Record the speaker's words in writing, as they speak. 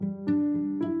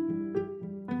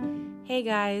Hey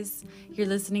guys, you're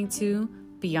listening to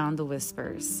Beyond the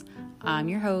Whispers. I'm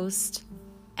your host,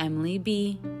 Emily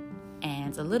B,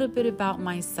 and a little bit about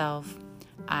myself.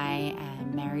 I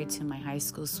am married to my high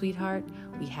school sweetheart.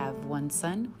 We have one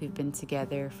son. We've been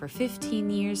together for 15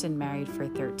 years and married for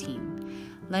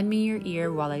 13. Lend me your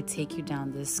ear while I take you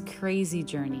down this crazy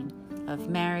journey of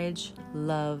marriage,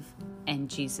 love, and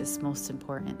Jesus, most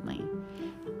importantly.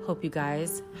 Hope you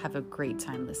guys have a great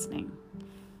time listening.